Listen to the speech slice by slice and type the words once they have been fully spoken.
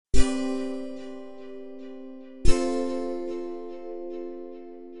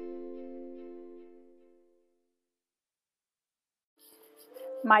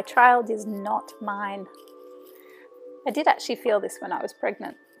My child is not mine. I did actually feel this when I was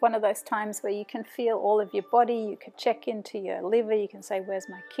pregnant. One of those times where you can feel all of your body, you can check into your liver, you can say, where's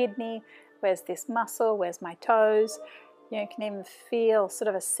my kidney, where's this muscle, where's my toes. You can even feel sort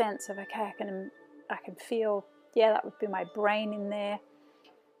of a sense of, okay, I can feel, yeah, that would be my brain in there.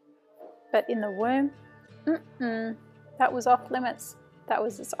 But in the womb, that was off limits. That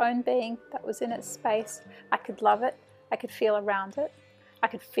was its own being, that was in its space. I could love it, I could feel around it, I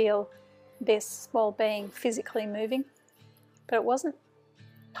could feel this small being physically moving, but it wasn't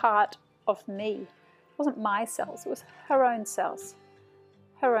part of me. It wasn't my cells, it was her own cells,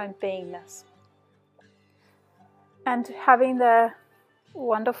 her own beingness. And having the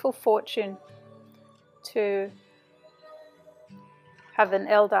wonderful fortune to have an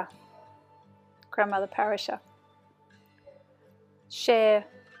elder, Grandmother Parisher, share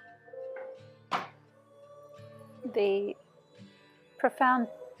the profound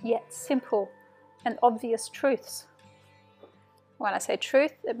yet simple and obvious truths. When I say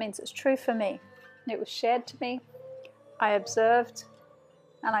truth, it means it's true for me. It was shared to me, I observed,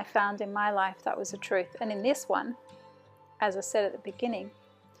 and I found in my life that was a truth. And in this one, as I said at the beginning,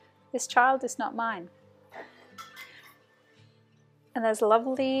 this child is not mine. And there's a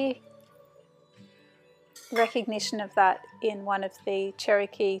lovely recognition of that in one of the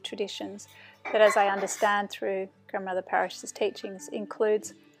Cherokee traditions that, as I understand through Grandmother Parish's teachings,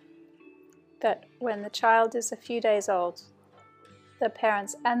 includes that when the child is a few days old, the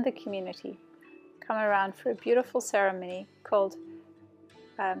parents and the community come around for a beautiful ceremony called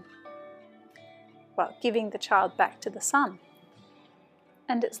giving the child back to the sun.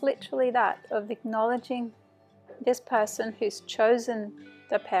 And it's literally that, of acknowledging this person who's chosen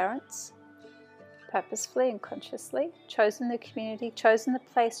the parents purposefully and consciously, chosen the community, chosen the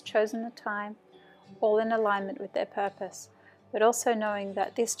place, chosen the time, all in alignment with their purpose, but also knowing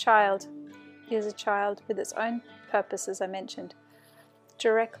that this child is a child with its own purpose, as I mentioned,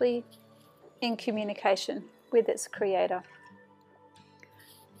 directly in communication with its creator.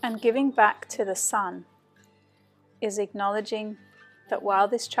 And giving back to the sun is acknowledging that while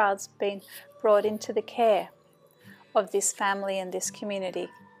this child's been brought into the care of this family and this community,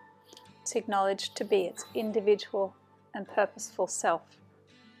 it's acknowledged to be its individual and purposeful self.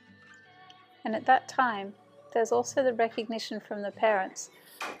 And at that time, there's also the recognition from the parents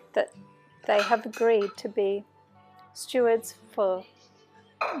that they have agreed to be stewards for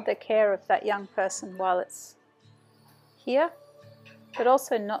the care of that young person while it's here, but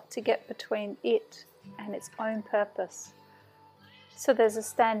also not to get between it and its own purpose. So there's a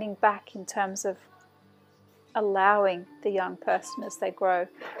standing back in terms of allowing the young person as they grow,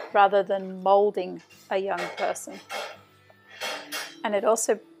 rather than molding a young person. And it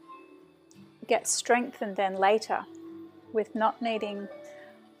also gets strengthened then later with not needing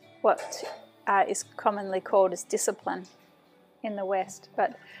what is commonly called as discipline in the West,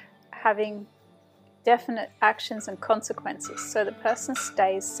 but having definite actions and consequences, so the person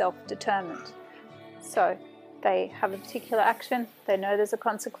stays self-determined. So they have a particular action, they know there's a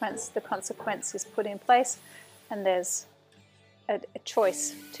consequence, the consequence is put in place, and there's a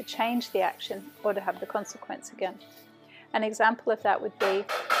choice to change the action or to have the consequence again. An example of that would be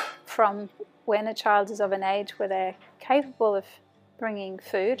from when a child is of an age where they're capable of bringing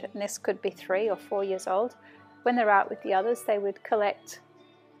food, and this could be 3 or 4 years old. When they're out with the others, they would collect,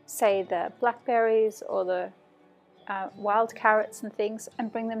 say, the blackberries or the wild carrots and things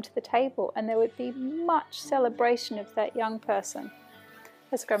and bring them to the table, and there would be much celebration of that young person.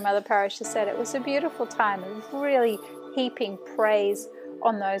 As Grandmother Parish has said, it was a beautiful time of really heaping praise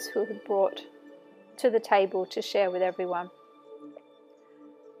on those who had brought to the table to share with everyone.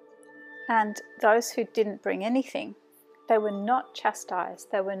 And those who didn't bring anything, they were not chastised,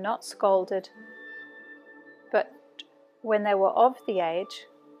 they were not scolded, but when they were of the age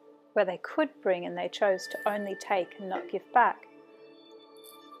where they could bring and they chose to only take and not give back,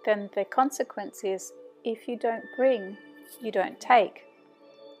 then the consequence is, if you don't bring, you don't take.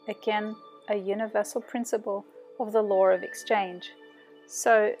 Again, a universal principle of the law of exchange.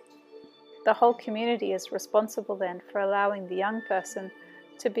 So the whole community is responsible then for allowing the young person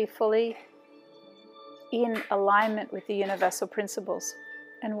to be fully in alignment with the universal principles.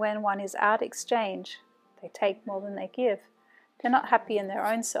 And when one is out exchange, they take more than they give. They're not happy in their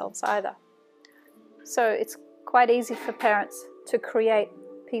own selves either. So it's quite easy for parents to create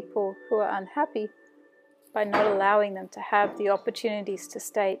people who are unhappy by not allowing them to have the opportunities to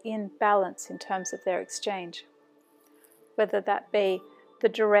stay in balance in terms of their exchange. Whether that be the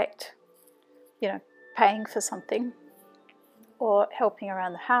direct, paying for something, or helping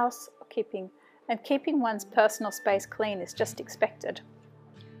around the house, or keeping one's personal space clean is just expected.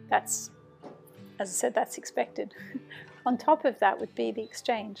 That's, as I said, that's expected. On top of that would be the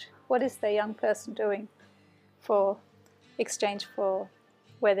exchange. What is the young person doing for exchange for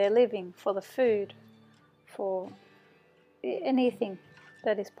where they're living, for the food, for anything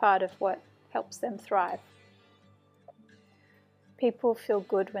that is part of what helps them thrive? People feel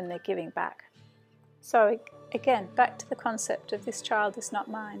good when they're giving back. So again, back to the concept of this child is not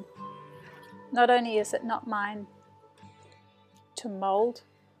mine. Not only is it not mine to mold,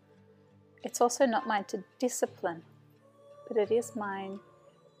 it's also not mine to discipline, but it is mine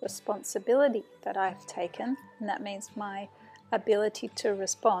responsibility that I've taken, and that means my ability to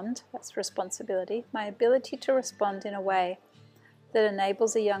respond, that's responsibility, my ability to respond in a way that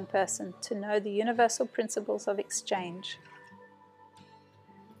enables a young person to know the universal principles of exchange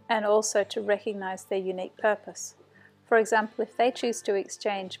and also to recognize their unique purpose. For example, if they choose to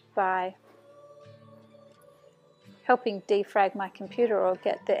exchange by helping defrag my computer or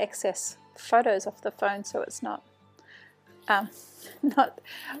get the excess photos off the phone so it's not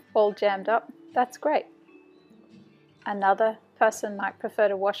all jammed up, that's great. Another person might prefer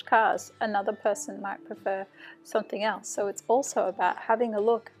to wash cars. Another person might prefer something else. So it's also about having a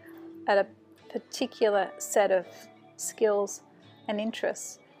look at a particular set of skills and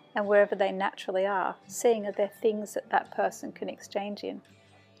interests and wherever they naturally are, seeing are there things that that person can exchange in.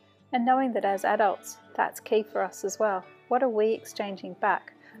 And knowing that as adults, that's key for us as well. What are we exchanging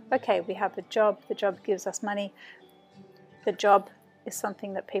back? Okay, we have a job. The job gives us money. The job is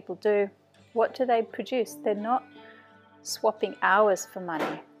something that people do. What do they produce? They're not swapping hours for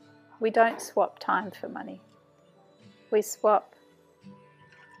money. We don't swap time for money. We swap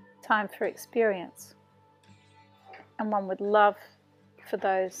time for experience. And one would love for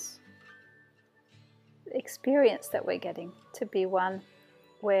those experience that we're getting to be one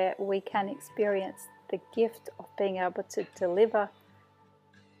where we can experience the gift of being able to deliver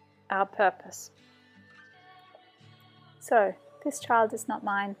our purpose. So this child is not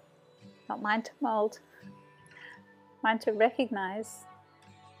mine to mold, mine to recognize,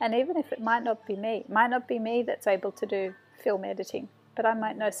 and even if it might not be me that's able to do film editing, but I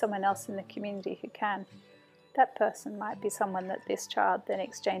might know someone else in the community who can. That person might be someone that this child then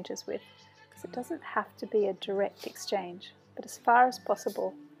exchanges with, because it doesn't have to be a direct exchange, but as far as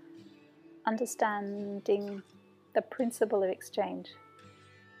possible, understanding the principle of exchange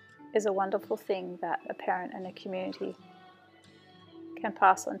is a wonderful thing that a parent and a community can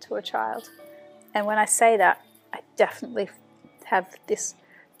pass on to a child. And when I say that, I definitely have this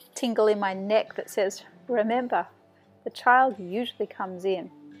tingle in my neck that says, remember, the child usually comes in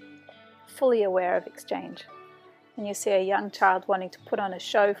fully aware of exchange. And you see a young child wanting to put on a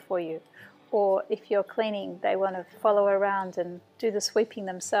show for you, or if you're cleaning, they want to follow around and do the sweeping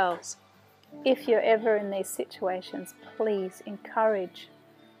themselves. If you're ever in these situations, please encourage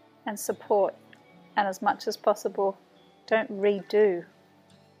and support, and as much as possible, don't redo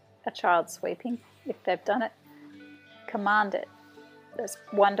a child sweeping if they've done it. Command it. That's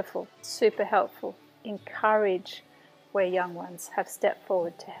wonderful, super helpful. Encourage where young ones have stepped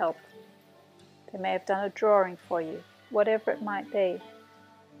forward to help. They may have done a drawing for you, whatever it might be.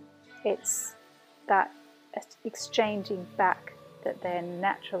 It's that exchanging back that they're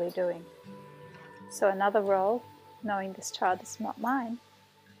naturally doing. So another role, knowing this child is not mine,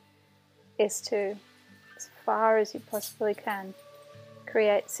 is to, as far as you possibly can,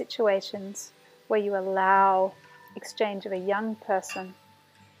 create situations where you allow exchange of a young person,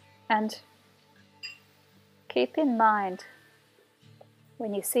 and keep in mind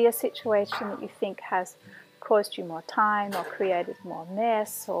when you see a situation that you think has caused you more time or created more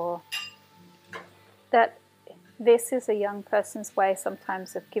mess, or that this is a young person's way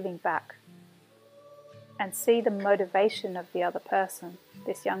sometimes of giving back, and see the motivation of the other person,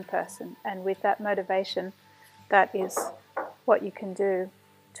 this young person, and with that motivation, that is what you can do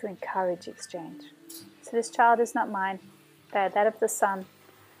to encourage exchange. So this child is not mine, they are that of the Sun.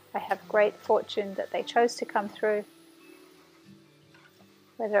 I have great fortune that they chose to come through,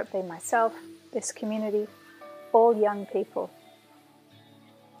 whether it be myself, this community, all young people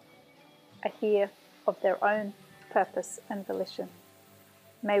are here of their own purpose and volition.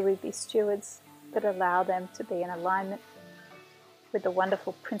 May we be stewards that allow them to be in alignment with the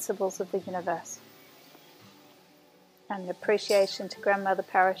wonderful principles of the universe. And appreciation to Grandmother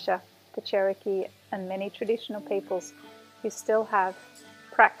Parasha, the Cherokee, and many traditional peoples who still have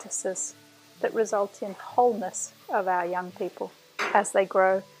practices that result in wholeness of our young people as they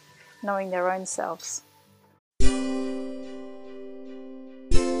grow, knowing their own selves.